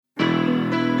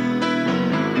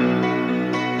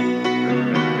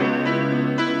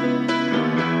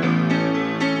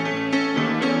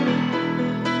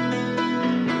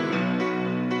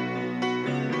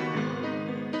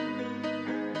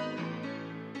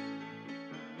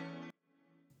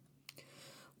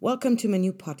Welcome to my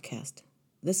new podcast.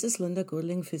 This is Linda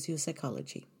Gurling,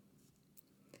 Physiopsychology.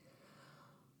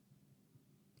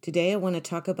 Today I want to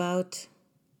talk about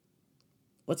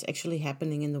what's actually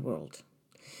happening in the world.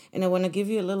 And I want to give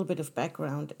you a little bit of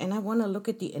background, and I want to look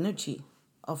at the energy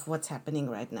of what's happening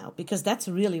right now, because that's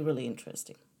really, really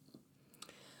interesting.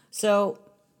 So,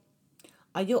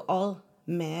 are you all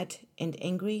mad and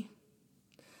angry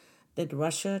that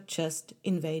Russia just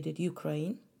invaded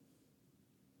Ukraine?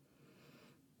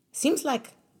 Seems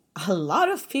like a lot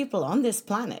of people on this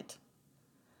planet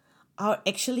are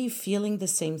actually feeling the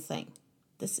same thing.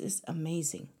 This is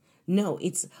amazing. No,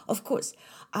 of course,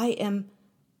 I am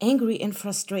angry and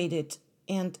frustrated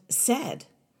and sad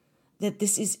that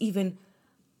that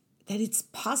it's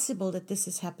possible that this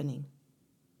is happening.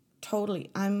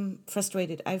 Totally, I'm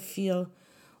frustrated. I feel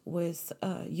with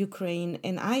Ukraine,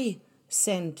 and I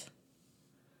send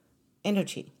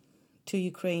energy to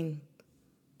Ukraine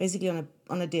basically on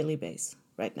a daily basis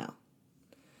right now.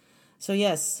 So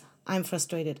yes, I'm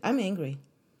frustrated. I'm angry.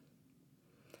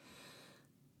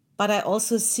 But I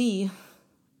also see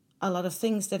a lot of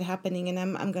things that are happening, and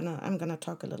I'm gonna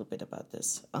talk a little bit about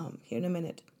this here in a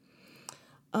minute.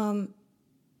 In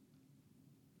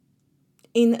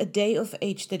a day of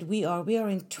age that we are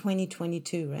in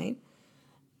 2022, right?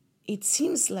 It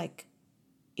seems like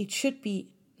it should be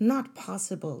not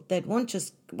possible that one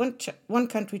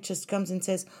country just comes and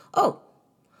says, "Oh,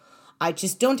 I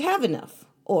just don't have enough,"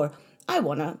 or "I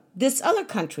want this other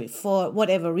country for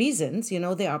whatever reasons."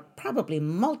 There are probably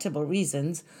multiple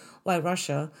reasons why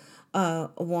Russia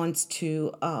wants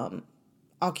to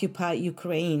occupy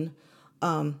Ukraine.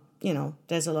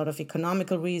 There's a lot of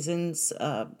economical reasons,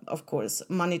 of course,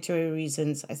 monetary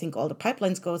reasons. I think all the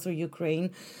pipelines go through Ukraine.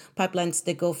 Pipelines,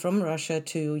 they go from Russia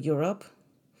to Europe,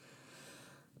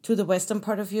 to the western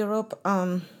part of Europe.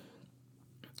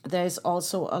 There's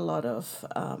also a lot of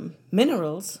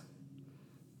minerals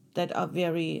that are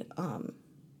very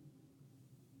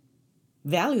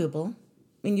valuable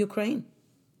in Ukraine.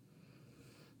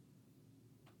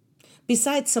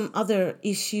 Besides some other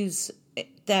issues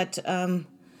that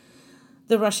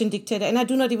the Russian dictator, and I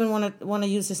do not even want to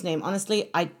use his name.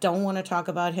 Honestly, I don't want to talk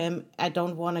about him. I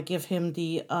don't want to give him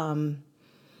the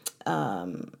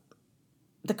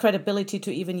credibility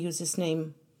to even use his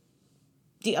name.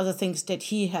 The other things that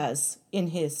he has in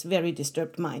his very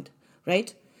disturbed mind,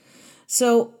 right?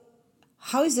 So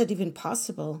how is that even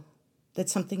possible that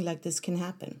something like this can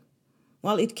happen?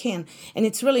 Well, it can. And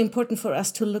it's really important for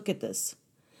us to look at this,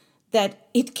 that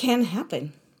it can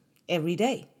happen every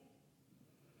day.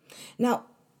 Now,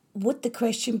 would the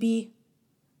question be,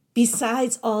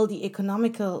 besides all the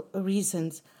economical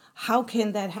reasons, how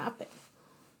can that happen?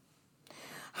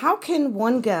 How can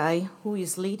one guy who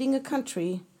is leading a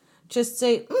country just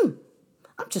say, I'm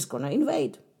just going to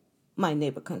invade my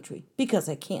neighbor country because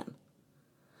I can?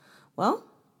 Well,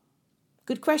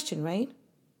 good question, right?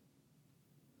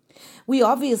 We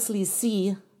obviously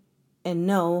see and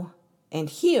know and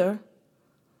hear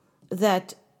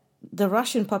that the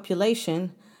Russian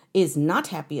population is not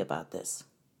happy about this.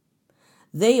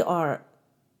 They are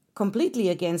completely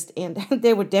against, and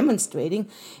they were demonstrating.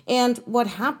 And what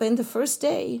happened the first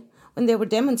day when they were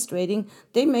demonstrating,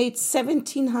 they made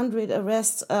 1,700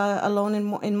 arrests alone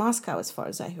in Moscow, as far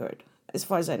as I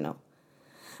know.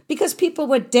 Because people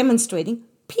were demonstrating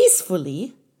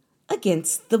peacefully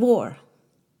against the war.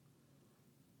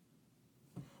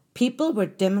 People were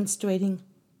demonstrating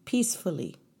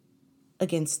peacefully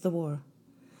against the war.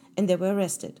 And they were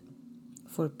arrested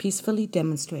for peacefully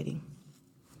demonstrating.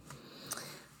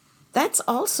 That's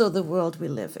also the world we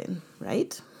live in,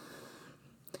 right?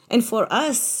 And for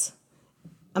us,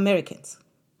 Americans,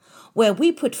 where we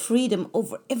put freedom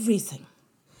over everything,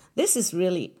 this is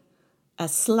really a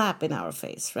slap in our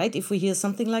face, right? If we hear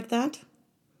something like that,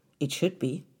 it should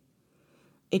be.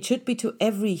 It should be to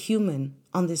every human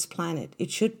on this planet. It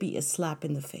should be a slap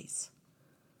in the face.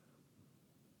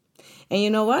 And you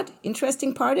know what?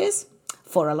 Interesting part is,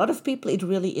 for a lot of people, it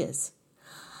really is.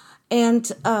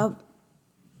 And, I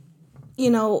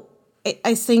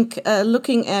think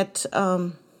looking at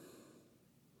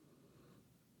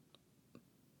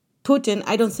Putin,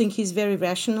 I don't think he's very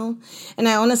rational. And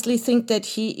I honestly think that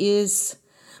he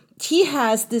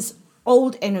has this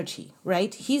old energy,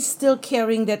 right? He's still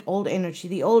carrying that old energy,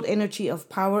 the old energy of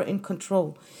power and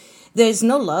control. There's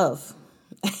no love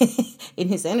in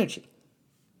his energy.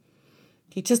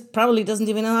 He just probably doesn't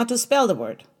even know how to spell the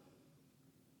word.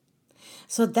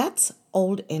 So that's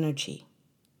old energy.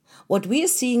 What we are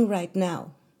seeing right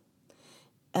now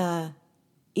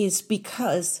is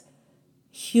because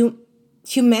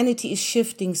humanity is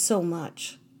shifting so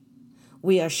much.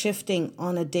 We are shifting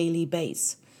on a daily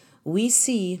basis. we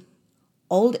see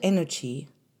old energy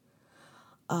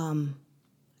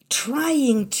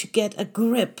trying to get a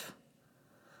grip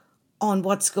on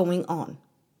what's going on.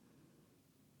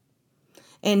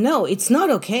 And no, it's not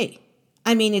okay.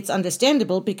 I mean, it's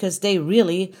understandable because they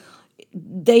really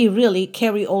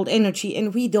carry old energy,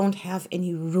 and we don't have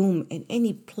any room and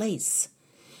any place,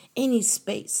 any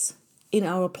space in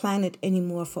our planet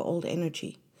anymore for old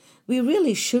energy. We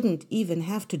really shouldn't even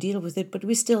have to deal with it, but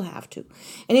we still have to.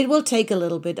 And it will take a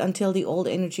little bit until the old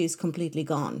energy is completely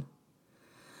gone.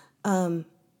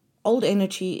 Old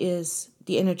energy is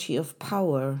the energy of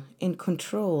power and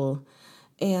control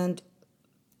and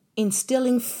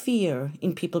instilling fear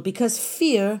in people, because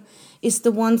fear is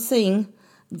the one thing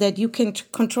that you can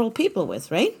control people with,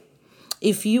 right?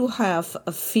 If you have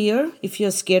a fear, if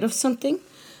you're scared of something,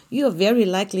 you are very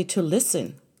likely to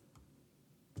listen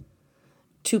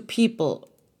to people,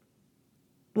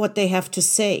 what they have to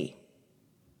say,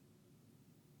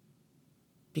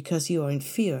 because you are in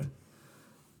fear.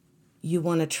 You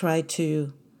want to try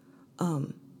to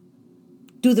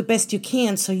do the best you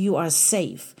can so you are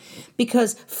safe.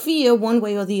 Because fear, one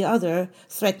way or the other,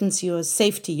 threatens your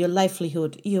safety, your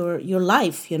livelihood, your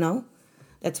life,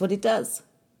 That's what it does.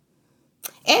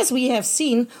 As we have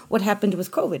seen what happened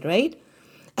with COVID, right?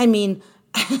 I mean,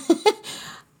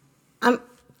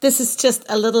 this is just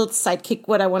a little sidekick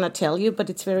what I want to tell you, but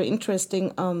it's very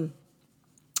interesting.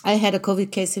 I had a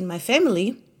COVID case in my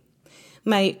family,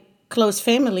 my close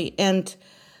family, and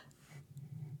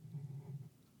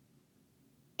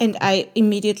I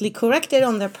immediately corrected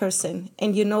on that person.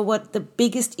 And you know what the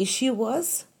biggest issue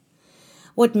was?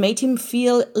 What made him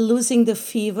feel losing the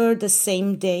fever the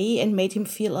same day and made him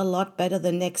feel a lot better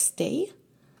the next day?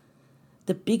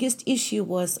 The biggest issue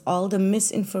was all the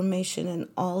misinformation and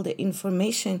all the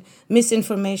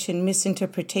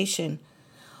misinterpretation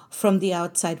from the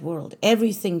outside world.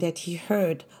 Everything that he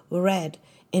heard, read,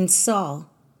 and saw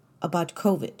about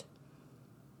COVID.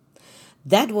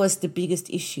 That was the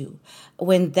biggest issue.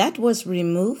 When that was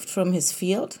removed from his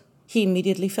field, he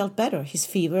immediately felt better.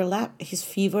 He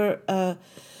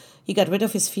got rid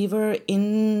of his fever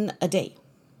in a day,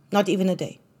 not even a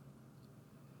day.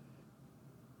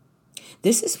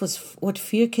 This is what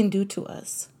fear can do to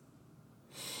us.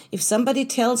 If somebody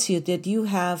tells you that you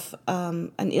have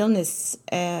an illness,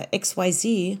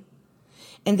 XYZ,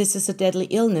 and this is a deadly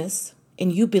illness,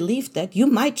 and you believe that, you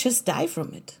might just die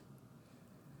from it.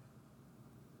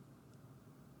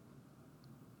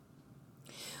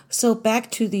 So back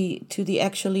to the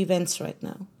actual events right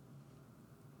now.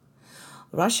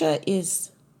 Russia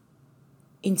is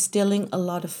instilling a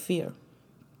lot of fear.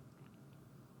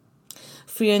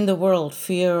 Fear in the world,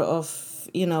 fear of,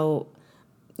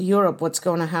 Europe, what's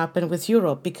going to happen with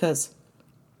Europe, because,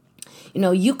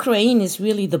 Ukraine is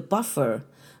really the buffer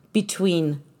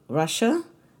between Russia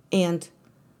and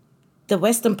the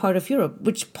western part of Europe,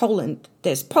 which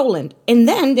there's Poland, and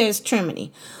then there's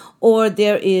Germany. Or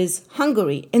there is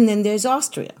Hungary, and then there's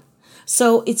Austria.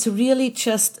 So it's really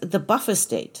just the buffer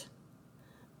state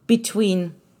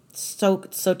between, so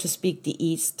to speak, the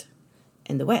East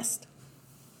and the West.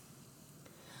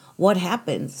 What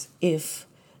happens if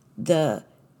that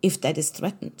is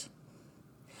threatened?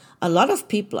 A lot of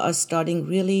people are starting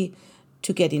really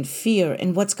to get in fear,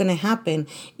 and what's going to happen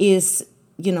is,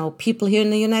 people here in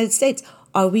the United States,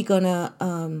 are we going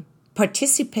to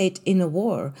participate in a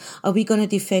war? Are we going to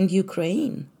defend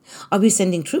Ukraine? Are we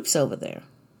sending troops over there?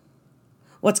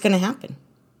 What's going to happen?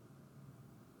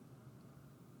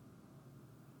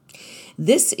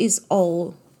 This is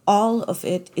all of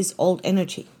it is old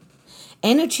energy.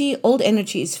 Old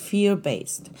energy is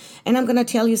fear-based. And I'm going to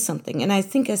tell you something, and I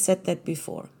think I said that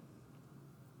before.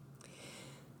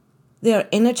 There are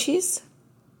energies,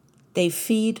 they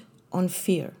feed on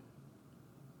fear.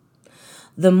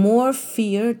 The more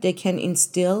fear they can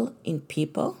instill in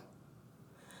people,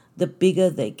 the bigger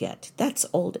they get. That's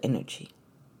old energy.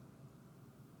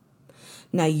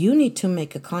 Now you need to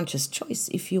make a conscious choice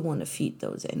if you want to feed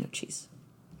those energies.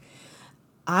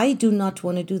 I do not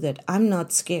want to do that. I'm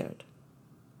not scared.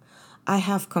 I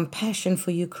have compassion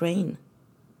for Ukraine.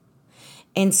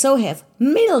 And so have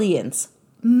millions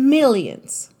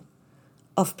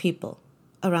of people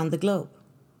around the globe.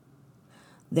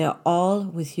 They're all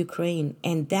with Ukraine,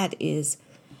 and that is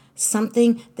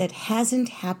something that hasn't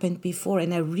happened before.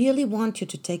 And I really want you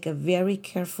to take a very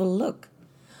careful look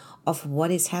of what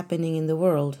is happening in the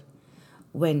world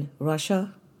when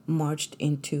Russia marched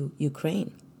into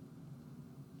Ukraine.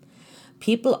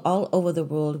 People all over the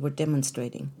world were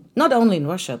demonstrating. Not only in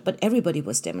Russia, but everybody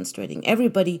was demonstrating.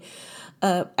 Everybody,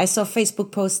 I saw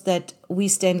Facebook posts that we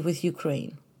stand with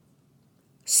Ukraine.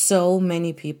 So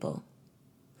many people.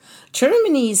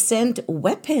 Germany sent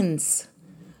weapons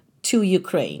to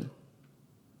Ukraine.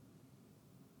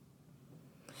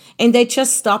 And they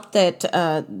just stopped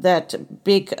that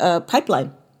big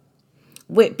pipeline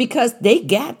because they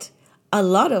get a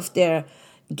lot of their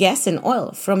gas and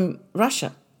oil from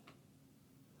Russia.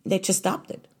 They just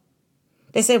stopped it.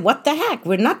 They said, what the heck?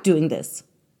 We're not doing this.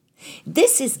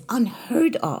 This is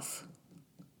unheard of.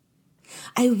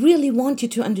 I really want you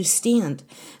to understand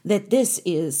that this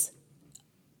is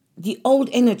the old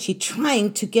energy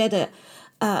trying to get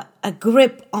a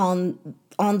grip on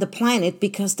the planet,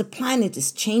 because the planet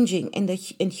is changing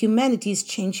and humanity is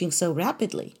changing so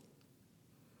rapidly.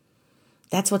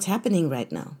 That's what's happening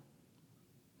right now.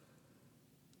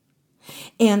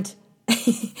 And,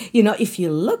 if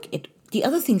you look at the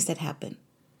other things that happen,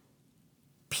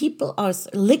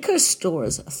 liquor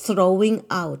stores throwing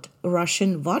out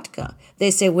Russian vodka.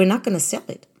 They say, we're not going to sell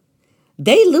it.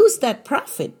 They lose that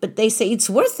profit, but they say it's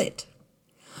worth it.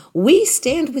 We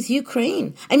stand with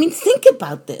Ukraine. I mean, think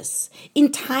about this.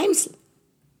 In times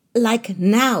like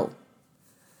now,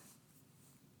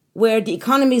 where the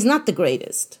economy is not the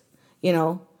greatest,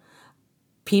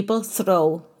 people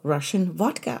throw Russian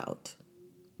vodka out.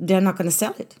 They're not going to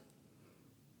sell it.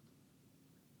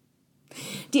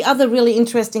 The other really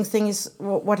interesting thing is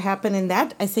what happened in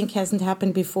that. I think hasn't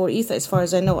happened before either, as far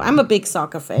as I know. I'm a big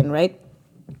soccer fan, right?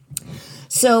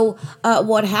 So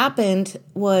what happened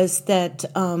was that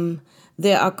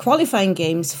there are qualifying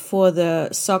games for the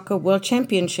Soccer World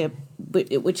Championship,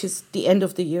 which is the end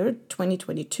of the year,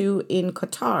 2022, in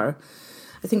Qatar.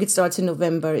 I think it starts in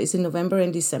November. It's in November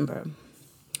and December.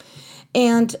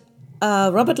 And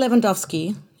Robert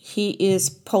Lewandowski, he is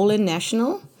Poland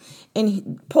national.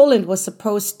 And Poland was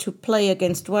supposed to play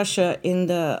against Russia in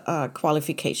the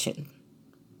qualification.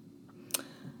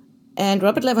 And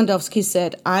Robert Lewandowski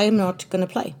said, I'm not going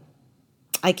to play.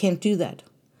 I can't do that.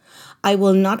 I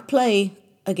will not play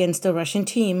against the Russian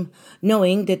team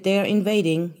knowing that they're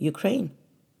invading Ukraine.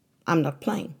 I'm not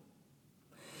playing.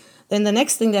 Then the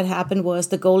next thing that happened was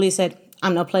the goalie said,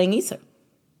 I'm not playing either.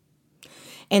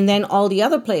 And then all the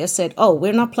other players said, oh,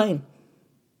 we're not playing.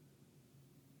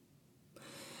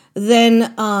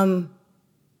 Then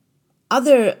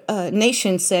other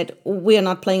nations said, we are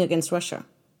not playing against Russia.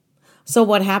 So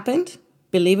what happened?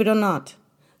 Believe it or not,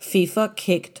 FIFA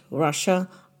kicked Russia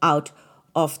out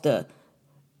of the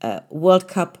World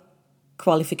Cup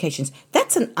qualifications.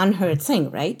 That's an unheard thing,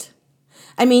 right?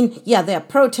 I mean, yeah, they're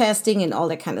protesting and all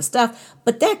that kind of stuff,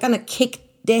 but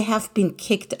they have been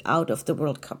kicked out of the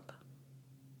World Cup.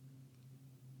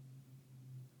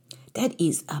 That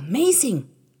is amazing.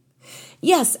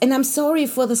 Yes, and I'm sorry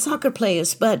for the soccer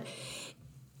players, but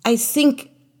I think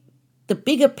the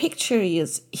bigger picture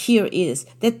is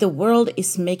that the world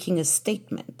is making a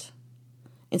statement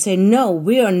and say, no,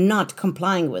 we are not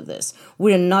complying with this.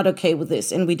 We are not okay with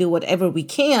this. And we do whatever we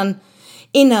can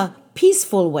in a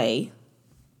peaceful way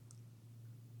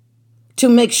to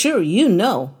make sure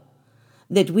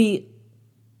that we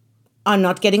are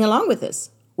not getting along with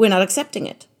this. We're not accepting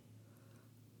it.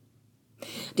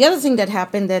 The other thing that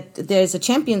happened, that there's a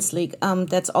Champions League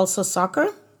that's also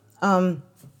soccer,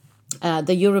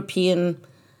 the European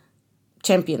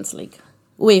Champions League,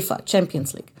 UEFA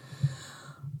Champions League.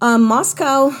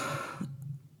 Moscow,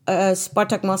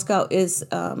 Spartak Moscow is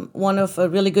one of the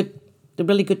really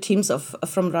good teams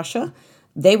from Russia.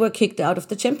 They were kicked out of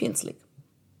the Champions League.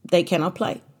 They cannot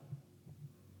play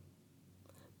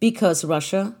because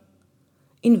Russia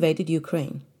invaded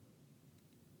Ukraine.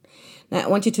 Now, I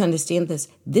want you to understand this.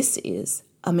 This is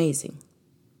amazing.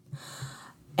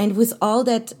 And with all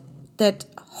that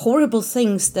horrible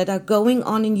things that are going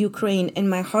on in Ukraine, and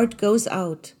my heart goes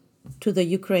out to the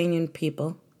Ukrainian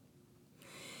people.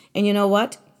 And you know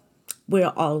what?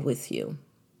 We're all with you.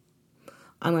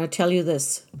 I'm going to tell you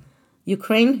this.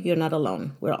 Ukraine, you're not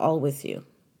alone. We're all with you.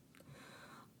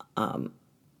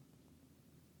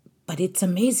 But it's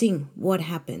amazing what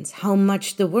happens, how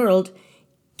much the world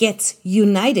gets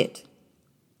united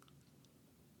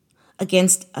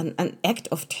against an act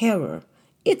of terror.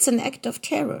 It's an act of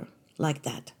terror like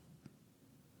that.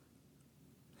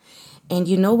 And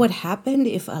you know what happened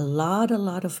if a lot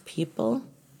of people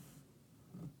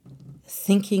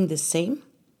thinking the same?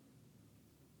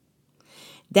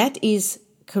 That is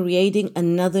creating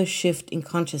another shift in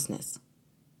consciousness.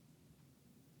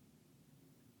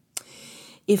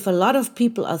 If a lot of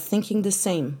people are thinking the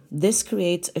same, this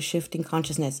creates a shift in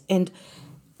consciousness. And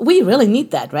we really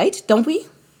need that, right? Don't we?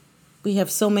 We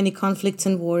have so many conflicts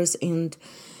and wars, and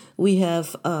we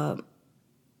have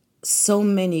so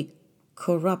many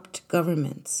corrupt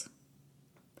governments.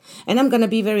 And I'm going to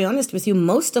be very honest with you,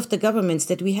 most of the governments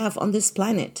that we have on this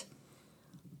planet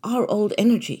our old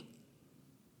energy.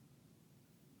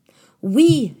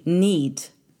 We need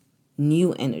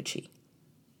new energy.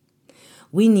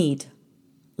 We need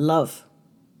love.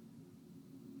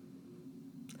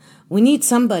 We need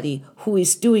somebody who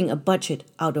is doing a budget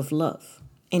out of love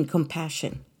and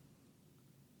compassion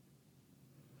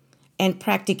and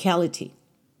practicality.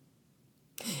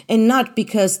 And not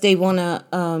because they want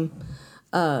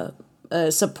to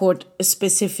support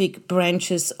specific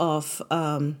branches of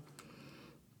the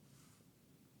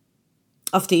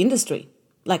industry,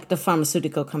 like the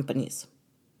pharmaceutical companies.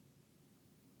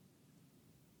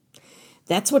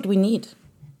 That's what we need.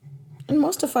 And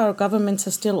most of our governments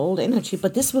are still old energy,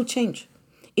 but this will change.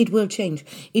 It will change.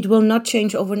 It will not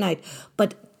change overnight.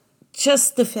 But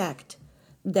just the fact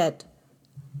that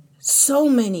so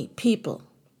many people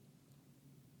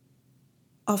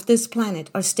of this planet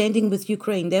are standing with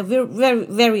Ukraine, they're very, very,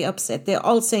 very upset. They're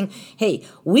all saying, hey,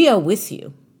 we are with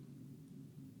you.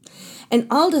 And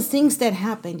all the things that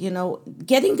happened,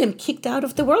 getting them kicked out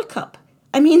of the World Cup.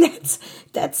 I mean,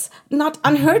 that's not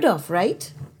unheard of,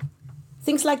 right?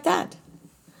 Things like that.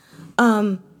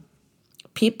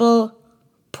 People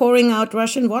pouring out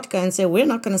Russian vodka and say, we're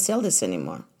not going to sell this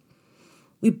anymore.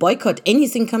 We boycott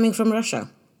anything coming from Russia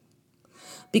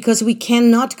because we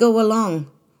cannot go along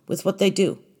with what they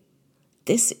do.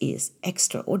 This is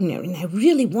extraordinary. And I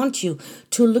really want you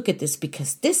to look at this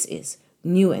because this is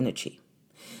new energy.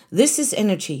 This is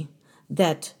energy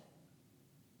that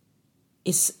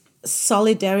is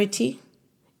solidarity,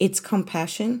 it's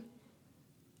compassion,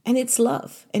 and it's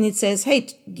love. And it says, hey,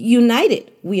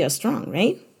 united, we are strong,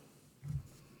 right?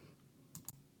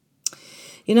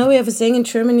 We have a saying in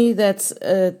Germany that's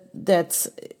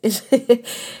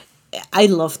I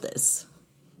love this.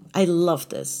 I love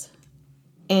this.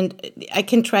 And I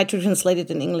can try to translate it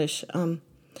in English.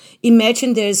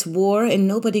 Imagine there's war and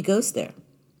nobody goes there.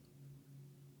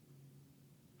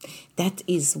 That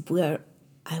is where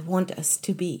I want us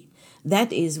to be.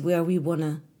 That is where we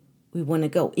wanna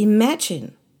go.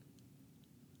 Imagine.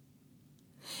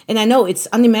 And I know it's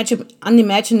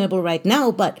unimaginable right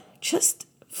now, but just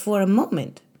for a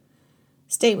moment,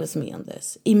 stay with me on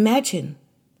this. Imagine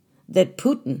that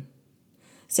Putin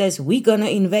says we're gonna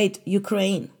invade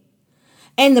Ukraine,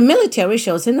 and the military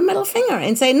shows him the middle finger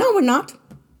and say, no, we're not,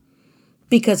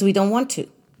 because we don't want to.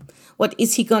 What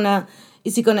is he gonna?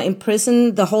 Is he gonna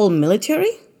imprison the whole military?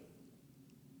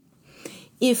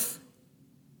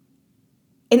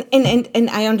 And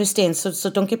I understand, so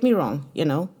don't get me wrong,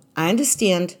 I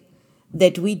understand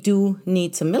that we do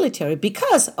need some military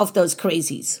because of those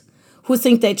crazies who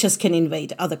think they just can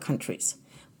invade other countries.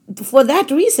 For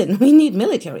that reason, we need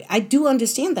military. I do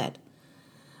understand that.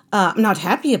 I'm not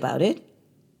happy about it.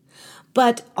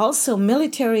 But also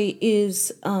military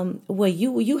is where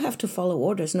you have to follow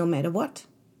orders no matter what.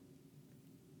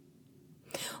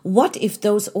 What if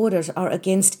those orders are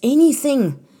against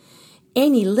anything,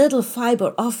 any little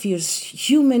fiber of your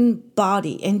human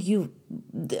body and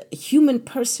the human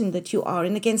person that you are,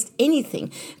 and against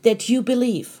anything that you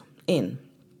believe in?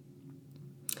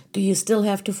 Do you still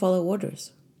have to follow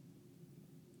orders?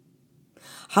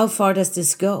 How far does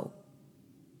this go?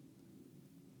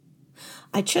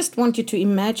 I just want you to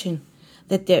imagine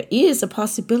that there is a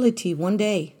possibility one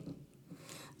day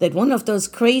that one of those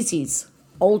crazies,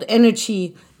 old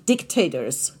energy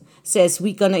dictators, says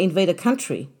we're going to invade a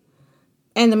country.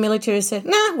 And the military said,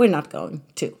 nah, we're not going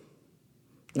to.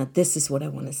 Now, this is what I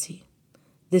want to see.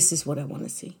 This is what I want to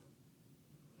see.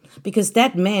 Because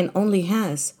that man only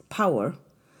has power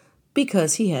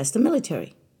because he has the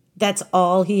military. That's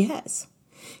all he has.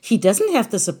 He doesn't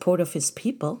have the support of his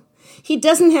people. He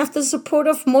doesn't have the support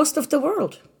of most of the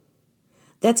world.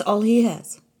 That's all he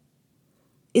has.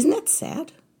 Isn't that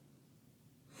sad?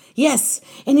 Yes,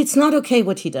 and it's not okay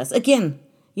what he does. Again,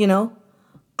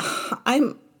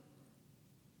 I'm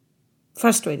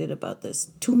frustrated about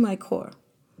this to my core.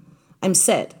 I'm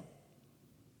sad.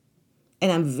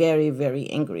 And I'm very, very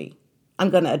angry. I'm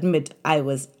going to admit I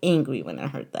was angry when I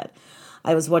heard that.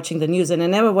 I was watching the news, and I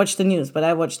never watched the news, but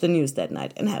I watched the news that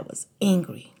night, and I was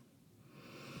angry.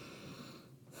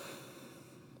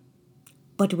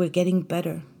 But we're getting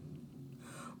better.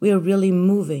 We're really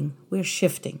moving. We're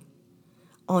shifting.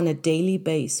 On a daily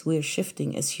basis, we're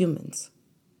shifting as humans.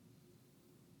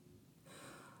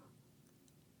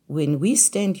 When we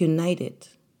stand united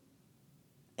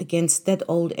against that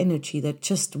old energy that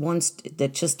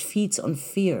just feeds on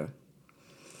fear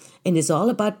and is all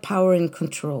about power and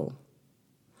control,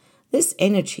 this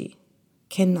energy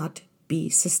cannot be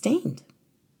sustained.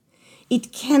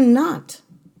 It cannot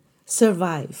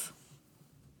survive.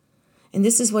 And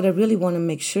this is what I really want to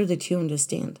make sure that you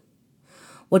understand.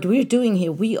 What we're doing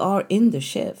here, we are in the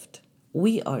shift.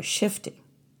 We are shifting.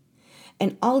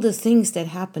 And all the things that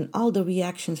happen, all the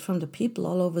reactions from the people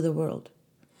all over the world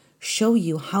show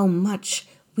you how much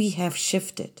we have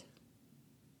shifted.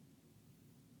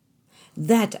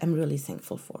 That I'm really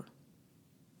thankful for.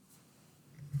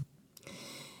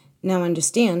 Now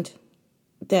understand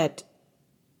that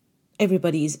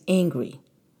everybody is angry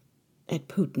at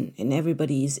Putin and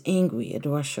everybody is angry at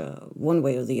Russia one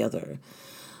way or the other.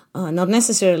 Not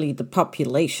necessarily the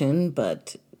population,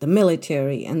 but the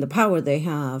military and the power they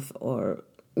have, or,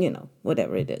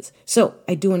 whatever it is. So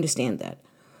I do understand that.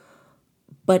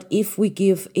 But if we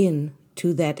give in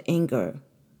to that anger,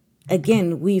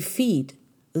 again, we feed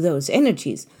those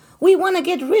energies we want to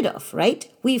get rid of,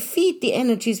 right? We feed the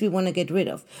energies we want to get rid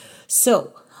of.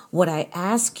 So what I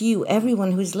ask you,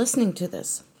 everyone who's listening to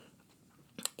this,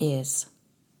 is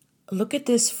look at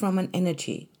this from an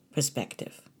energy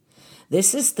perspective.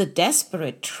 This is the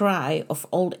desperate try of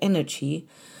old energy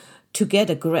to get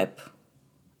a grip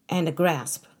and a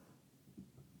grasp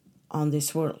on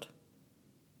this world.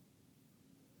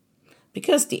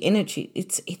 Because the energy,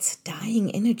 it's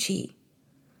dying energy.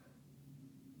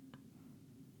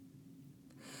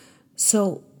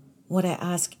 So what I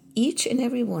ask each and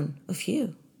every one of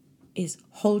you is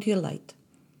hold your light.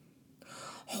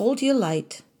 Hold your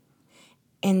light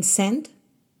and send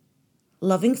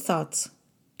loving thoughts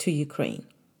to Ukraine.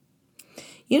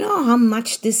 You know how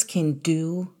much this can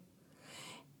do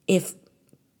if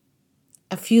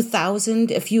a few thousand,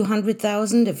 a few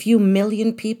 100,000, a few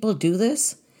million people do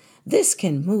this? This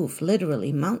can move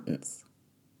literally mountains.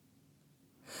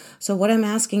 So what I'm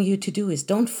asking you to do is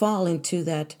don't fall into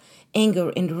that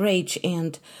anger and rage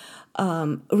and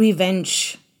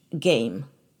revenge game.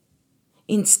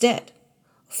 Instead,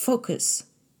 focus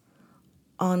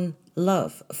on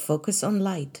love, focus on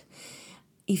light.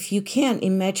 If you can,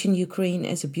 imagine Ukraine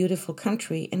as a beautiful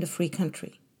country and a free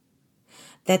country.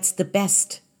 That's the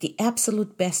best, the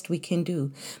absolute best we can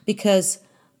do, because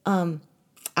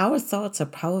our thoughts are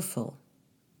powerful.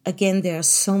 Again, they are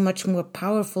so much more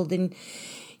powerful than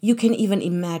you can even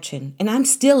imagine. And I'm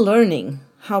still learning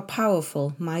how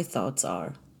powerful my thoughts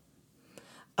are.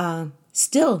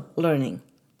 Still learning.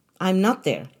 I'm not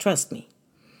there, trust me.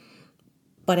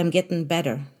 But I'm getting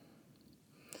better.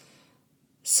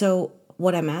 So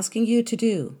what I'm asking you to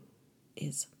do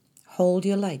is hold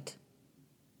your light.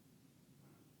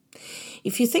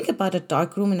 If you think about a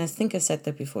dark room, and I think I said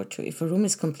that before too, if a room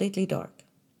is completely dark,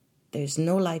 there's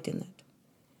no light in it,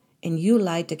 and you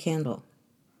light a candle,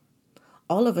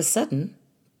 all of a sudden,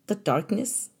 the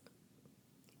darkness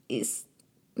is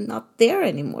not there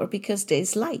anymore because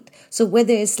there's light. So where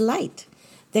there is light,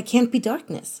 there can't be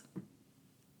darkness.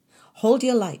 Hold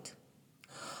your light.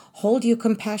 Hold your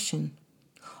compassion.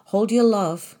 Hold your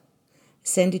love.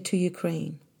 Send it to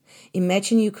Ukraine.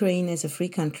 Imagine Ukraine as a free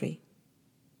country.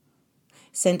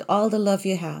 Send all the love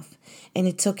you have. And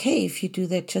it's okay if you do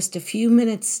that just a few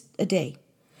minutes a day.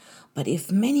 But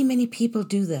if many, many people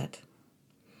do that,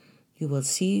 you will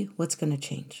see what's going to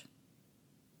change.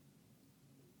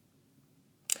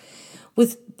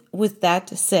 With that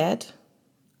said,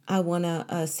 I want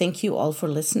to thank you all for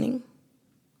listening.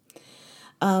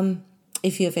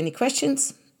 If you have any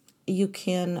questions, you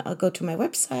can go to my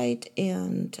website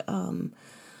and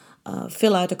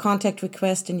fill out a contact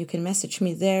request, and you can message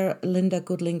me there,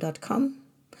 lindagoodling.com.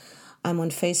 I'm on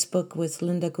Facebook with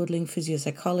Linda Goodling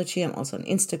Physiopsychology. I'm also on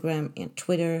Instagram and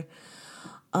Twitter.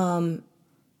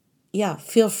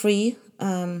 Feel free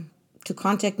to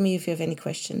contact me if you have any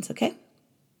questions, okay?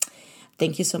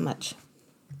 Thank you so much.